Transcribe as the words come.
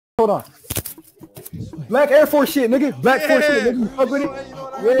on. Black Air Force shit, nigga. Black Force shit, nigga. You fuck with it?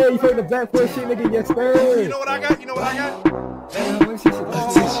 Yeah, you fuck the Black Force shit, nigga. Yes, sir. You know what I got? You know what I got?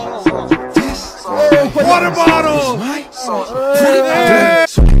 Water bottle!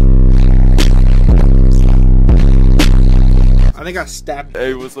 I think I stabbed.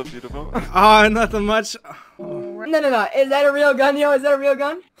 Hey, what's up, beautiful? Nothing much. No. Is that a real gun, yo? Is that a real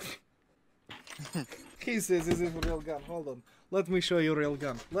gun? He says this is a real gun. Hold on. Let me show you a real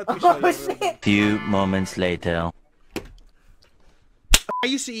gun. Let me show you a real gun. Few moments later. I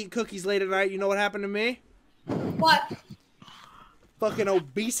used to eat cookies late at night. You know what happened to me? What? Fucking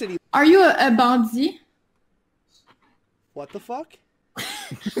obesity. Are you a bandit? What the fuck?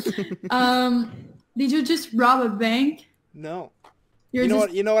 Did you just rob a bank? No. You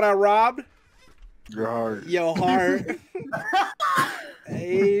know what I robbed? Your heart. Your heart.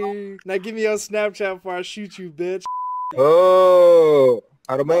 Hey. Now give me your Snapchat before I shoot you, bitch. Oh,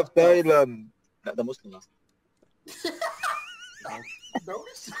 out of Thailand. The Muslims.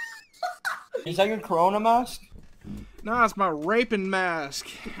 Is that your Corona mask? Nah, it's my raping mask.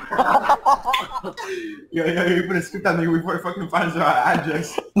 Yo, you better skip that nigga before he fucking finds our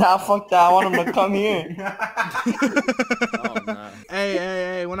address. Nah, fuck that. I want him to come here. Oh, man.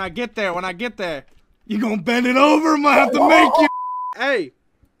 Hey, when I get there, you gonna bend it over, I'm gonna have to make you. Hey.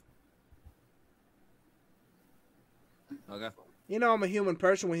 Okay. You know I'm a human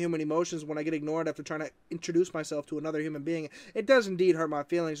person with human emotions. When I get ignored after trying to introduce myself to another human being, it does indeed hurt my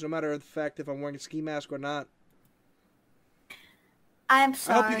feelings, no matter the fact if I'm wearing a ski mask or not. I'm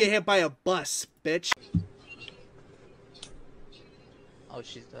sorry. I hope you get hit by a bus, bitch. Oh,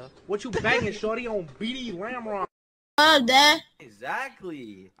 she's there. What you banging, shorty, on BD Ramrock? Oh, Dad.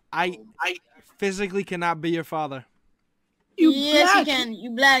 Exactly. I physically cannot be your father. Yes, you can.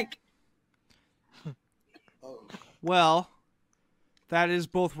 You black. Well, that is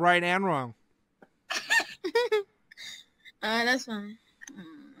both right and wrong. That's fine.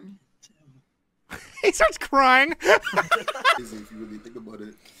 He starts crying. If you really think about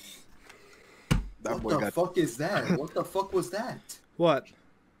it. What the fuck is that? What the fuck was that? What?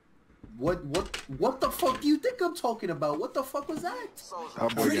 What the fuck do you think I'm talking about? What the fuck was that?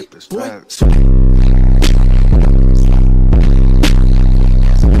 That boy got the straps.